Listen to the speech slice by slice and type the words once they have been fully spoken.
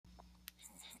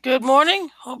Good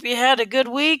morning. Hope you had a good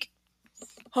week.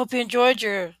 Hope you enjoyed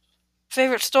your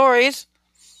favorite stories.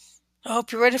 I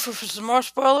hope you're ready for some more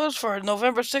spoilers for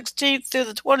November 16th through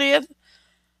the 20th,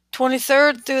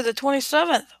 23rd through the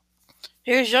 27th.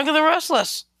 Here's Young and the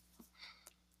Restless.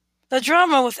 The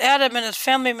drama with Adam and his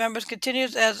family members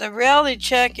continues as a reality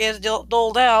check is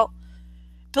doled out.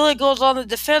 Billy goes on the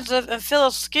defensive and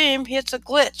Phyllis' scheme hits a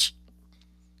glitch.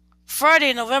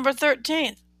 Friday, November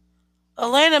 13th.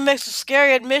 Elena makes a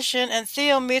scary admission and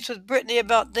Theo meets with Brittany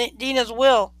about Dina's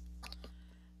will.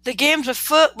 The game's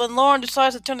afoot when Lauren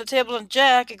decides to turn the tables on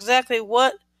Jack. Exactly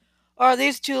what are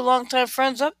these two longtime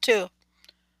friends up to?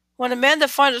 When Amanda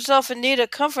finds herself in need of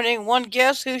comforting, one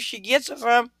guess who she gets it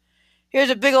from. Here's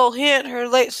a big old hint: her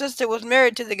late sister was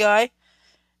married to the guy.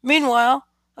 Meanwhile,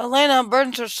 Elena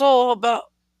unburdens her soul about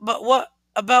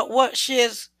what she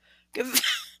is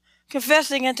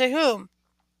confessing and to whom.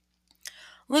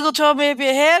 Legal trouble may be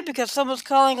ahead because someone's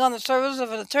calling on the services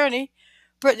of an attorney,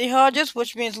 Brittany Hodges,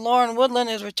 which means Lauren Woodland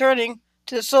is returning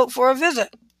to the soap for a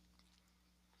visit.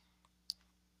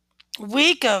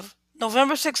 Week of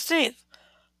November 16th.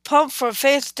 Pumped for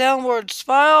face downward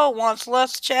spiral, wants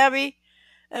less chabby,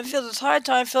 and feels it's high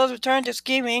time Phil's return to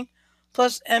scheming,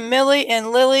 plus Emily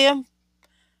and Lillian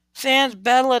fans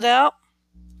battle it out.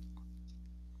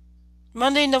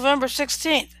 Monday, November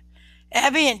 16th.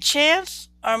 Abby and Chance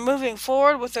are moving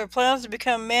forward with their plans to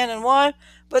become man and wife,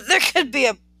 but there could be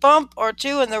a bump or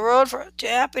two in the road to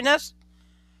happiness.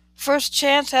 First,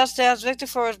 Chance has to ask Victor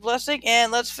for his blessing,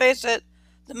 and let's face it,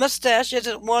 the mustache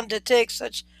isn't one to take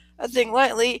such a thing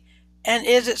lightly. And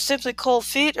is it simply cold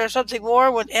feet or something more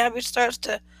when Abby starts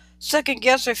to second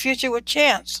guess her future with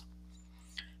Chance?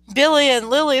 Billy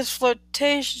and Lily's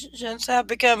flirtations have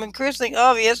become increasingly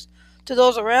obvious to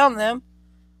those around them.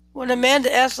 When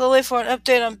Amanda asks Lily for an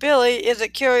update on Billy, is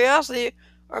it curiosity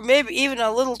or maybe even a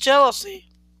little jealousy?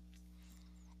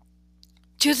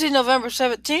 Tuesday, November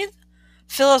 17th.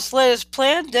 Phyllis' latest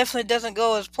plan definitely doesn't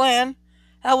go as planned.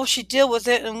 How will she deal with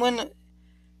it and when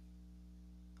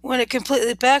it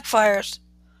completely backfires?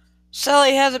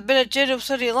 Sally hasn't been at Genoa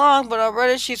City long, but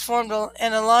already she's formed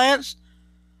an alliance.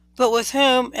 But with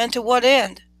whom and to what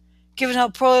end? Given how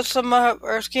poorly some of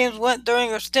her schemes went during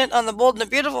her stint on The Bold and the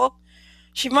Beautiful,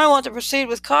 she might want to proceed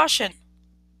with caution.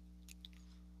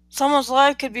 Someone's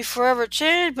life could be forever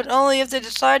changed, but only if they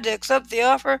decide to accept the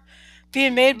offer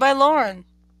being made by Lauren.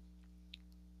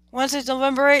 Wednesday,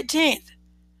 November 18th.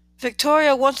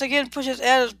 Victoria once again pushes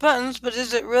Adam's buttons, but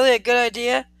is it really a good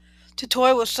idea to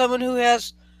toy with someone who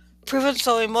has proven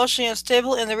so emotionally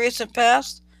unstable in the recent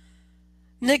past?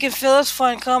 Nick and Phyllis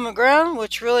find common ground,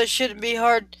 which really shouldn't be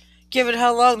hard given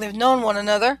how long they've known one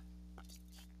another.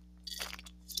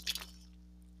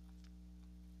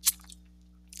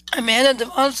 Amanda and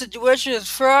Devon's situation is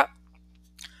fraught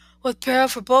with peril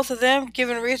for both of them,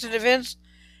 given recent events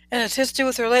and its history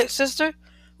with her late sister,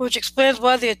 which explains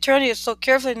why the attorney is so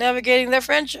carefully navigating their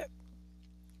friendship.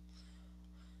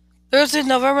 Thursday,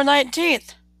 November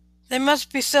 19th. They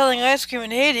must be selling ice cream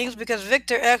in Hastings because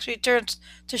Victor actually turns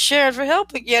to Sharon for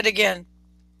help yet again.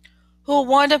 Who will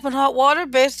wind up in hot water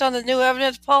based on the new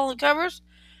evidence Paul uncovers?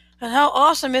 And how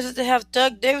awesome is it to have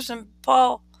Doug Davison's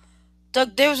Paul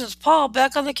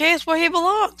back on the case where he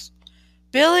belongs?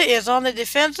 Billy is on the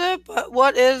defensive, but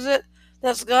what is it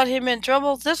that's got him in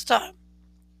trouble this time?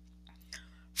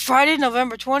 Friday,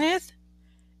 November 20th.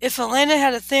 If Elena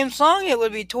had a theme song, it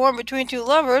would be Torn Between Two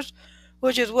Lovers,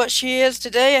 which is what she is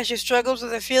today as she struggles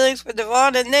with her feelings for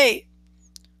Devon and Nate.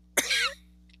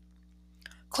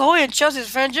 Chloe and Chelsea's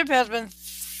friendship has been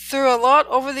through a lot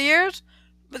over the years,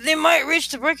 but they might reach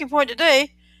the breaking point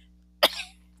today.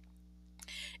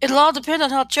 It'll all depend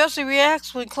on how Chelsea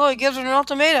reacts when Chloe gives her an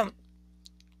ultimatum.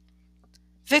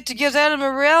 Victor gives Adam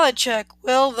a reality check.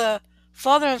 Will the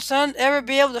father and son ever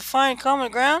be able to find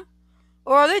common ground?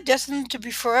 Or are they destined to be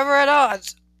forever at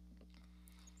odds?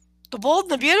 The Bold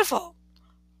and the Beautiful.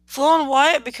 Flo and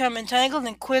Wyatt become entangled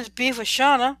in Quinn's beef with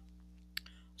Shauna.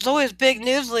 Zoe's big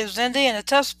news leaves Zendy in a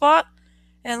tough spot,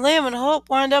 and Liam and Hope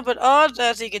wind up at odds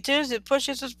as he continues to push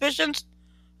his suspicions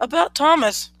about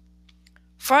Thomas.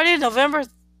 Friday, November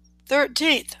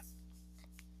 13th.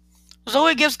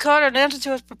 Zoe gives Carter an answer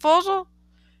to his proposal,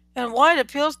 and Wyatt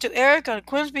appeals to Eric on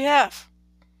Quinn's behalf.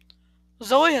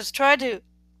 Zoe has tried to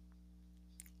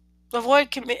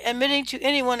avoid admitting to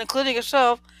anyone, including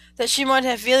herself, that she might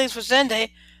have feelings for Zende,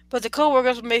 but the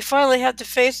co-workers may finally have to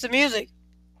face the music.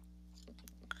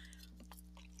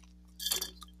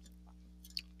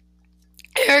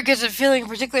 Eric isn't feeling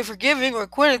particularly forgiving where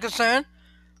Quinn is concerned.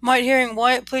 Might hearing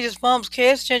Wyatt plead his mom's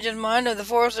case change his mind of the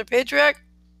Forrester patriarch?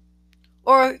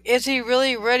 Or is he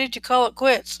really ready to call it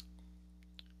quits?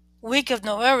 week of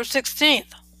November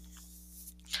 16th.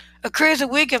 A crazy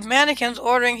week of mannequins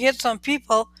ordering hits on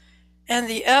people and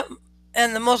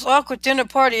the most awkward dinner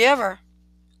party ever.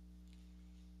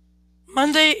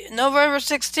 Monday, November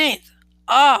 16th.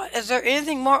 Is there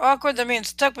anything more awkward than being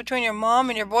stuck between your mom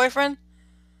and your boyfriend?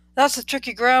 That's the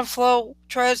tricky ground Flo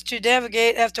tries to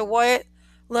navigate after Wyatt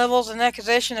levels an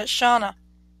accusation at Shauna.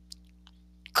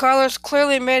 Carlos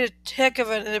clearly made a heck of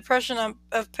an impression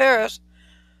of Paris,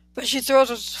 but she throws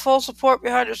her full support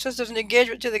behind her sister's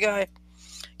engagement to the guy.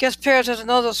 Guess Paris doesn't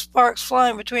know those sparks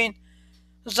flying between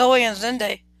Zoe and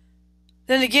Zende.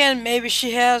 Then again, maybe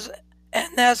she has, and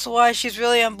that's why she's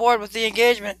really on board with the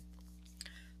engagement.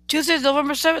 Tuesday,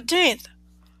 November 17th.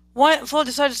 Wyatt and Flo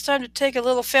decide it's time to take a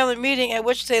little family meeting at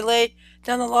which they lay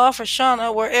down the law for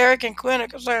Shauna where Eric and Quinn are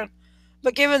concerned.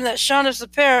 But given that Shauna's the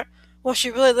parent, will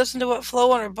she really listen to what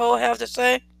Flo and her beau have to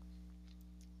say?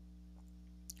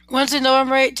 Wednesday,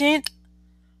 November 18th.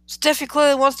 Steffi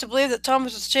clearly wants to believe that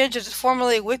Thomas has changed his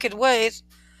formerly wicked ways.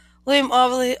 Liam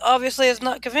obviously is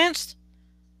not convinced.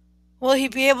 Will he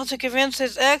be able to convince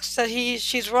his ex that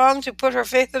she's wrong to put her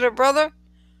faith in her brother?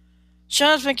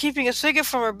 Shauna's been keeping a secret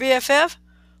from her BFF.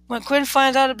 When Quinn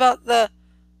finds out about the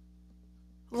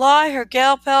lie her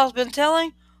gal pal's been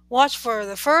telling, watch for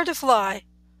the fur to fly.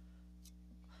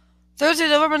 Thursday,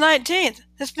 November 19th.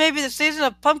 This may be the season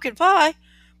of pumpkin pie,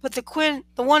 but the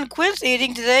one Quinn's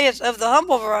eating today is of the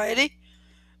humble variety,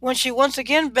 when she once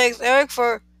again begs Eric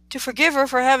to forgive her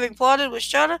for having plotted with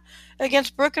Shauna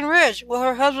against Breckenridge. Will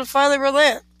her husband finally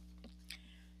relent?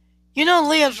 You know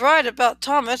Liam's right about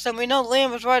Thomas, and we know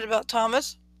Liam is right about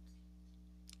Thomas.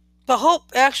 But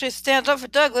Hope actually stands up for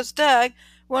Douglas Dagg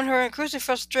when her increasingly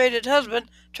frustrated husband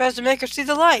tries to make her see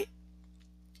the light.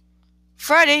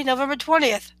 Friday, November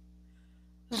 20th.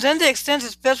 Zende extends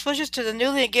his best wishes to the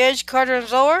newly engaged Carter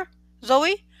and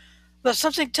Zoe, but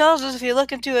something tells us if you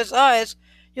look into his eyes,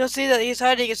 you'll see that he's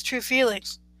hiding his true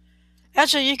feelings.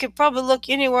 Actually, you could probably look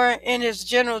anywhere in his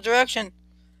general direction.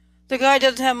 The guy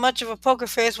doesn't have much of a poker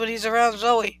face when he's around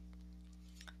Zoe.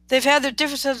 They've had their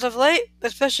differences of late,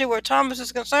 especially where Thomas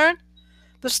is concerned,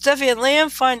 but Steffi and Liam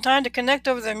find time to connect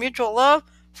over their mutual love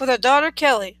for their daughter,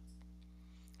 Kelly.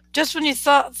 Just when you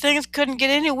thought things couldn't get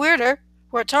any weirder,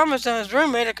 where Thomas and his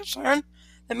roommate are concerned,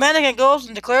 the mannequin goes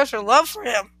and declares her love for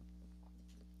him.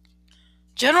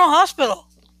 General Hospital.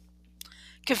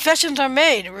 Confessions are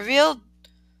made,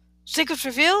 secrets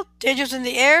revealed, dangers in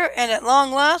the air, and at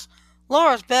long last,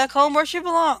 Laura's back home where she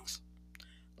belongs.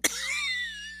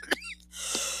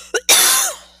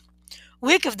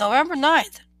 Week of November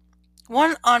 9th.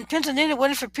 One on pins and needles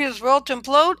waiting for Peter's world to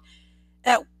implode.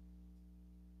 A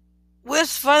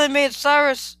twist finally made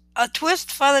Cyrus'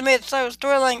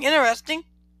 storyline interesting.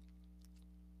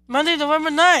 Monday,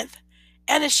 November 9th.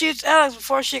 Anna shoots Alex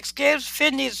before she escapes.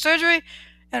 Finn needs surgery,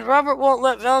 and Robert won't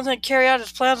let Valentine carry out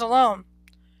his plans alone.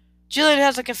 Julian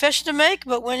has a confession to make,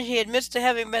 but when he admits to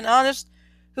having been honest,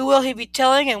 who will he be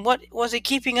telling, and what was he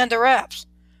keeping under wraps?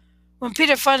 When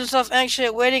Peter finds himself anxiously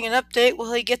awaiting an update,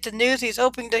 will he get the news he's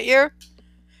hoping to hear?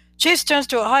 Chase turns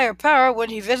to a higher power when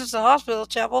he visits the hospital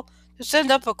chapel to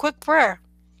send up a quick prayer.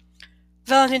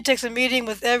 Valentine takes a meeting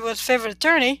with everyone's favorite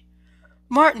attorney,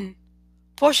 Martin.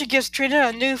 Portia gives Trina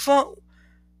with a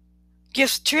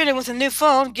new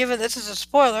phone. Given this is a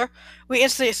spoiler, we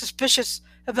instantly suspicious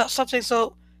about something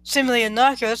so seemingly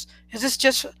innocuous. Is this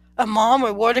just a mom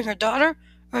rewarding her daughter,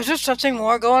 or is there something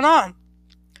more going on?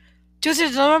 Tuesday,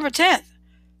 November 10th.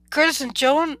 Curtis and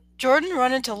Jordan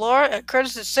run into Laura at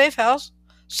Cyrus's safe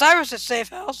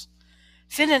house.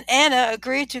 Finn and Anna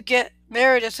agree to get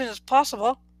married as soon as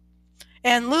possible,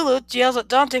 and Lulu yells at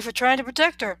Dante for trying to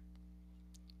protect her.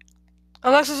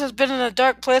 Alexis has been in a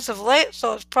dark place of late,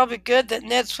 so it's probably good that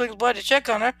Ned swings by to check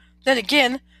on her. Then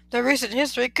again, the recent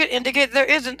history could indicate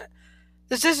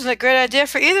this isn't a great idea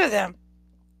for either of them.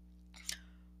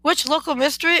 Which local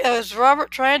mystery is Robert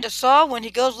trying to solve when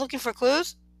he goes looking for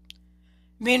clues?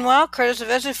 Meanwhile, Curtis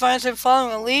eventually finds him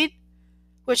following a lead,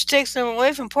 which takes him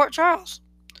away from Port Charles.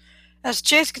 As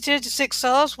Chase continues to seek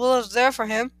solace, Will is there for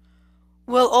him.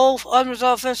 Will old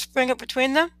unresolved events spring up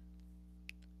between them?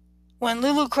 When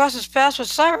Lulu crosses paths with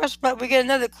Cyrus, might we get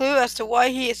another clue as to why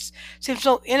he seems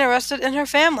so interested in her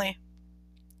family?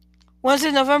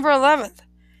 Wednesday, November 11th.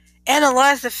 Anna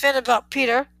lies to Finn about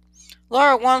Peter.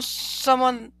 Laura warns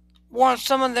someone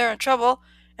they're in trouble,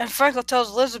 and Frankel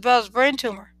tells Liz about his brain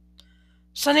tumor.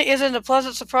 Sonny isn't a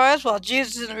pleasant surprise, while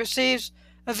Jesus receives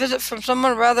a visit from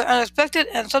someone rather unexpected,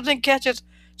 and something catches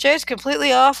Chase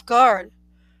completely off guard.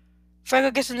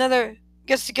 Frankel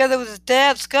gets together with his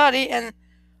dad, Scotty, and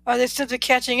are they simply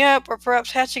catching up, or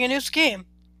perhaps hatching a new scheme?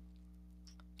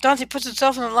 Dante puts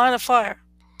himself in the line of fire.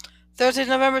 Thursday,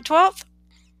 November 12th,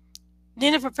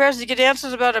 Nina prepares to get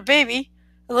answers about her baby.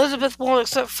 Elizabeth won't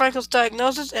accept Frankel's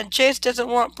diagnosis, and Chase doesn't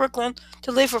want Brooklyn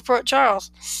to leave for Port Charles.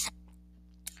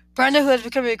 Brenda, who has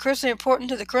become increasingly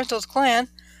important to the Crystals clan,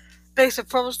 makes a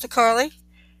promise to Carly.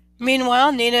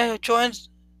 Meanwhile, Nina, who joins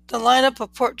the lineup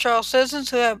of Port Charles citizens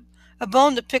who have a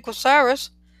bone to pick with Cyrus,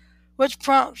 what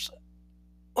prompts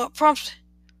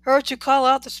her to call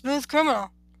out the smooth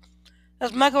criminal.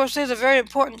 As Michael receives a very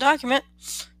important document,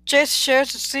 Chase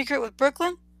shares his secret with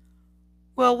Brooklyn.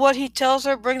 Will what he tells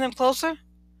her bring them closer?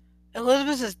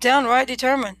 Elizabeth is downright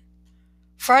determined.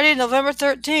 Friday, November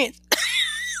 13th.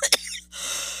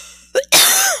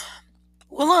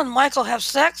 Willow and Michael have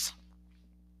sex.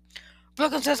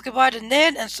 Brooklyn says goodbye to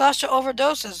Ned, and Sasha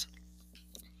overdoses.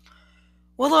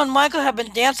 Willow and Michael have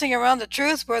been dancing around the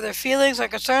truth where their feelings are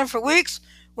concerned for weeks.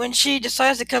 When she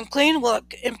decides to come clean, will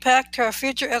it impact her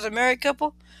future as a married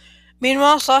couple?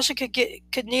 Meanwhile, Sasha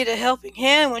could need a helping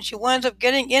hand when she winds up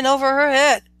getting in over her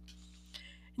head.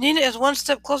 Nina is one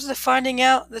step closer to finding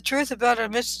out the truth about her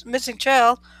missing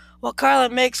child, while Carla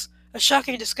makes a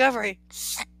shocking discovery.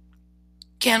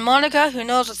 Can Monica, who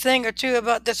knows a thing or two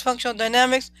about dysfunctional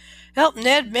dynamics, help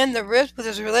Ned mend the rift with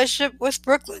his relationship with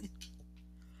Brooklyn?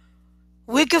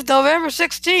 Week of November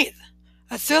 16th.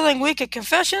 A thrilling week of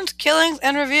confessions, killings,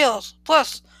 and reveals.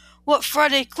 Plus, what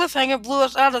Friday cliffhanger blew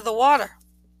us out of the water?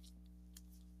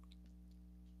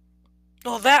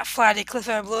 Well, that Friday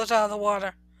cliffhanger blew us out of the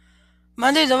water.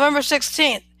 Monday, November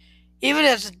 16th. Even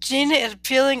as Gina is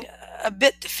feeling a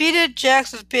bit defeated,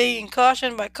 Jax is being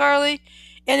cautioned by Carly.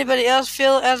 Anybody else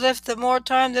feel as if the more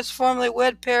time this formerly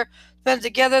wed pair spends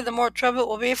together, the more trouble it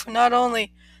will be for not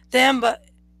only them, but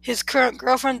his current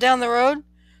girlfriend down the road?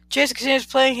 Jason continues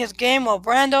playing his game while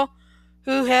Brando,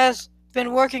 who has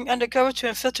been working undercover to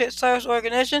infiltrate Cyrus'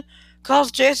 organization, calls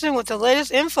Jason with the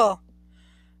latest info.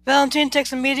 Valentine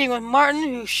takes a meeting with Martin,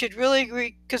 who should really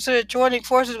reconsider joining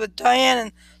forces with Diane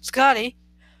and Scotty.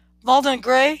 Baldwin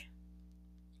Gray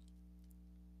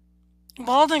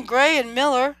and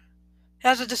Miller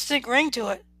has a distinct ring to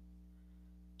it.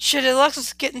 Should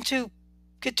Alexis get to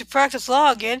practice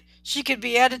law again, she could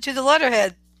be added to the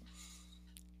letterhead.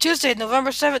 Tuesday,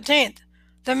 November 17th.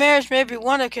 The marriage may be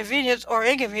one of convenience or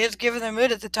inconvenience given their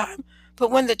mood at the time, but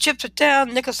when the chips are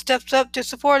down, Nicholas steps up to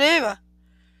support Ava.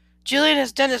 Julian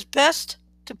has done his best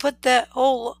to put that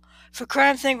whole for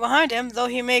crime thing behind him, though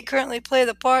he may currently play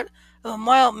the part of a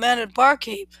mild-mannered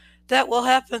barkeep. What will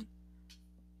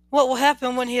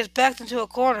happen when he is backed into a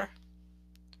corner?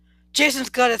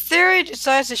 Jason's got a theory,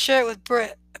 decides to share it with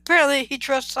Britt. Apparently, he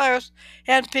trusts Cyrus,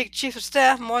 hand-picked chief of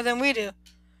staff, more than we do.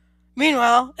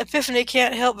 Meanwhile, Epiphany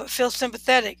can't help but feel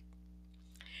sympathetic.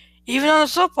 Even on a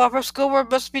soap opera, schoolwork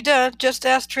must be done. Just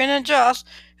ask Trina and Joss,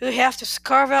 who have to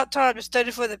carve out time to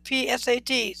study for the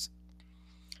PSATs.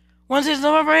 Wednesday,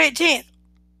 November 18th.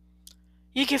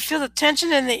 You can feel the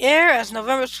tension in the air as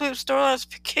November sweep storylines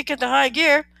kick into high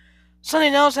gear. Sonny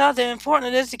knows how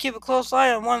important it is to keep a close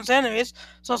eye on one's enemies,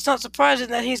 so it's not surprising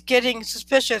that he's getting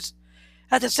suspicious.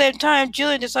 At the same time,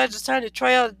 Julian decides it's time to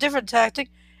try out a different tactic,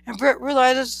 and Britt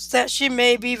realizes that she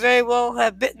may very well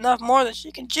have bitten off more than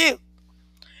she can chew.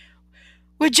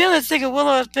 We generally think of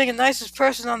Willow as being the nicest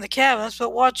person on the cabins,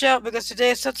 but watch out because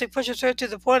today something pushes her to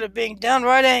the point of being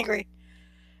downright angry.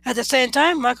 At the same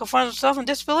time, Michael finds himself in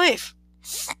disbelief.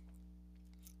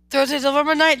 Thursday,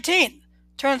 November 19th.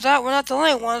 Turns out we're not the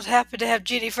only ones happy to have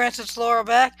Jeannie Francis Laura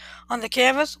back on the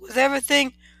canvas. With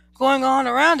everything going on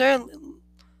around her,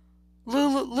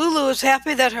 Lulu is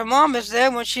happy that her mom is there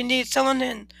when she needs someone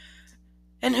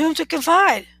in whom to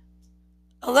confide.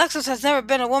 Alexis has never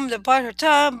been a woman to bite her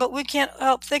tongue, but we can't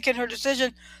help thinking her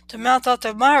decision to mouth out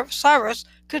to Cyrus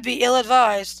could be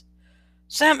ill-advised.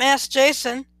 Sam asks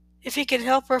Jason if he can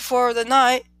help her for the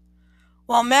night,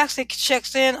 while Maxie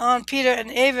checks in on Peter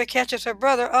and Ava catches her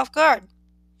brother off guard.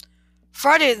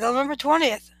 Friday, November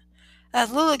 20th.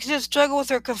 As Lulu continues to struggle with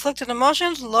her conflicted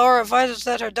emotions, Laura advises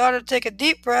that her daughter take a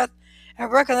deep breath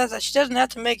and recognize that she doesn't have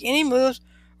to make any moves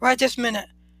right this minute.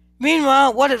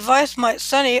 Meanwhile, what advice might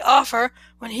Sonny offer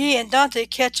when he and Dante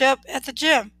catch up at the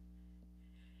gym?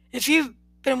 If you've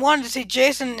been wanting to see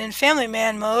Jason in family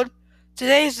man mode,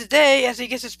 today's the day as he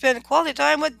gets to spend quality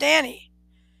time with Danny.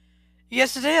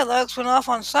 Yesterday, Alex went off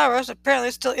on Cyrus,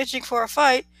 apparently still itching for a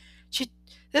fight.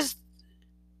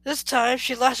 This time,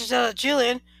 she lashes out at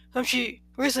Julian, whom she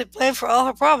recently blamed for all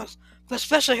her problems, but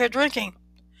especially her drinking.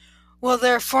 Will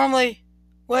their formerly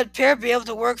wed pair be able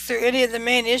to work through any of the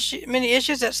many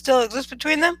issues that still exist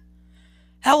between them?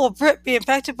 How will Britt be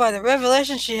impacted by the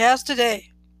revelation she has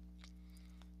today?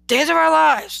 Days of our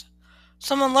lives.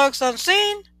 Someone lurks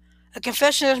unseen, a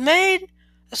confession is made,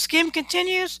 a scheme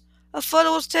continues, a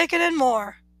photo was taken, and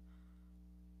more.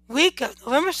 Week of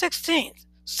November 16th.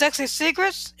 Sexy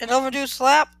secrets, an overdue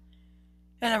slap,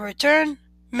 and a return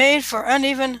made for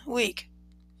uneven week.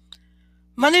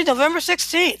 Monday, November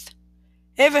 16th.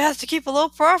 Ava has to keep a low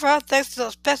profile thanks to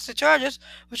those pesky charges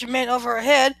which remain over her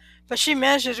head, but she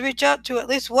manages to reach out to at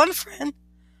least one friend.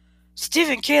 Steve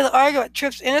and Kayla argue about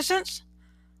Tripp's innocence.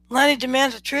 Lonnie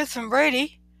demands the truth from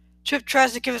Brady. Tripp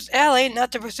tries to convince Allie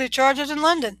not to pursue charges in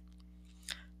London.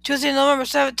 Tuesday, November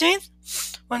 17th.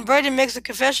 When Brady makes a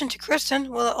confession to Kristen,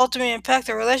 will it ultimately impact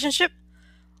their relationship?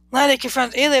 Lonnie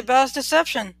confronts Ely about his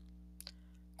deception.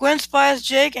 Gwen spies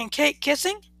Jake and Kate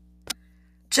kissing.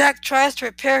 Jack tries to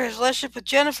repair his relationship with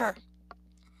Jennifer.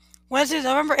 Wednesday,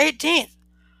 November 18th.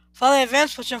 Following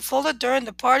events which unfolded during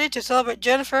the party to celebrate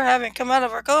Jennifer having come out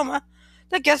of her coma,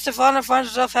 the guest of honor finds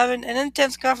herself having an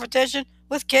intense confrontation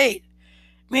with Kate.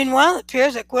 Meanwhile, it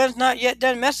appears that Gwen's not yet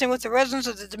done messing with the residents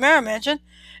of the DeMera mansion.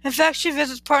 In fact, she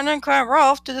visits partner in crime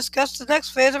Rolf to discuss the next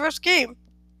phase of her scheme.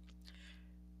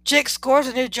 Jake scores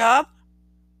a new job.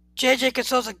 JJ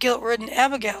consoles a guilt-ridden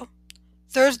Abigail.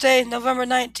 Thursday, November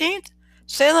 19th.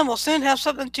 Salem will soon have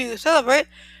something to celebrate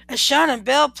as Sean and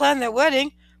Belle plan their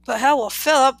wedding, but how will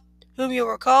Philip, whom you'll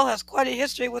recall has quite a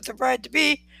history with the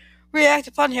bride-to-be, react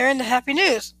upon hearing the happy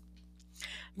news?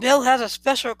 Bill has a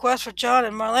special request for John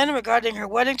and Marlena regarding her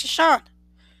wedding to Sean.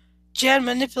 Jan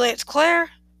manipulates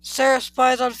Claire. Sarah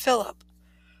spies on Philip.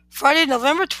 Friday,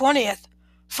 November 20th.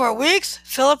 For weeks,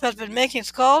 Philip has been making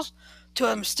calls to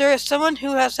a mysterious someone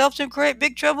who has helped him create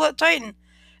big trouble at Titan,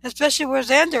 especially where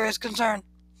Xander is concerned.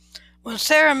 When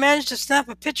Sarah managed to snap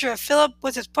a picture of Philip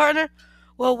with his partner,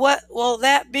 will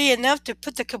that be enough to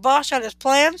put the kibosh on his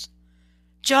plans?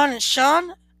 John and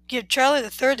Sean give Charlie the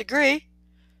third degree.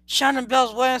 Sean and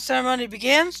Belle's wedding ceremony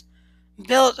begins.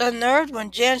 Belle is unnerved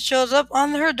when Jan shows up on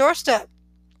her doorstep.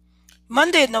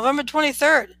 Monday, November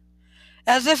 23rd.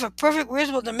 As if a perfect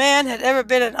reasonable demand had ever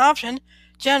been an option,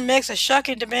 Jan makes a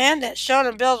shocking demand at Sean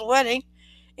and Belle's wedding.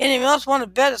 Anyone else want to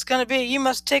bet it's going to be, "You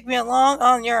must take me along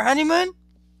on your honeymoon"?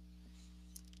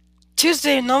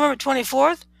 Tuesday, November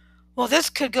 24th. Well, this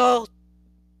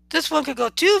one could go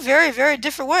two very, very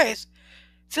different ways.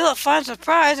 Philip finds a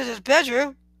prize in his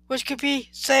bedroom, which could be,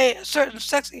 say, a certain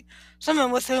sexy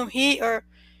someone with whom he or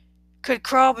could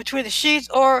crawl between the sheets,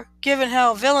 or, given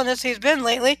how villainous he's been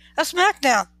lately, a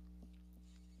smackdown.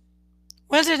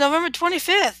 Wednesday, November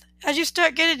 25th. As you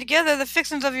start getting together the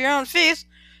fixings of your own feast,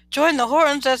 join the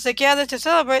Hortons as they gather to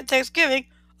celebrate Thanksgiving.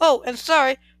 Oh, and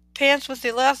sorry, pants with the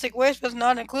elastic waistbands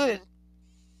not included.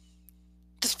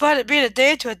 Despite it being a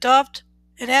day to adopt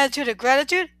an attitude of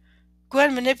gratitude,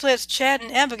 Gwen manipulates Chad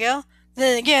and Abigail.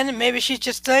 Then again, maybe she's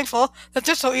just thankful that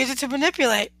they're so easy to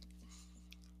manipulate.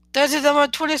 Thursday, November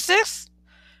 26th.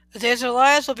 The Days of Our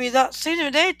Lives will be not seen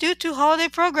today due to holiday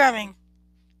programming.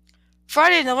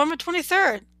 Friday, November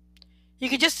 23rd. You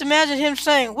can just imagine him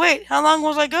saying, "Wait, how long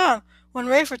was I gone?" When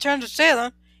Rafe returns to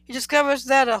Salem, he discovers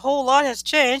that a whole lot has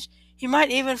changed. He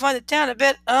might even find the town a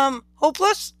bit,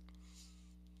 hopeless.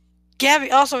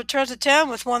 Gabby also returns to town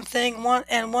with one thing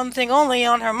only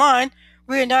on her mind,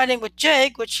 reuniting with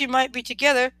Jake, which might be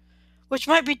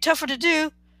tougher to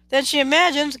do than she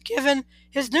imagines given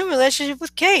his new relationship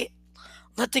with Kate.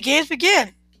 Let the games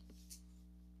begin.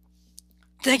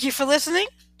 Thank you for listening.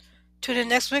 Tune in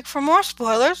next week for more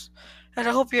spoilers, and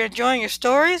I hope you're enjoying your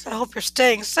stories. I hope you're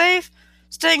staying safe,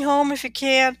 staying home if you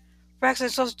can, practicing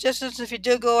social distance if you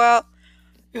do go out,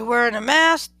 you're wearing a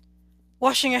mask,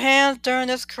 washing your hands during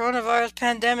this coronavirus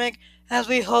pandemic as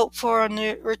we hope for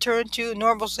a return to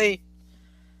normalcy,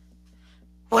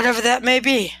 whatever that may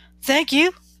be. Thank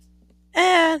you,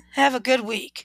 and have a good week.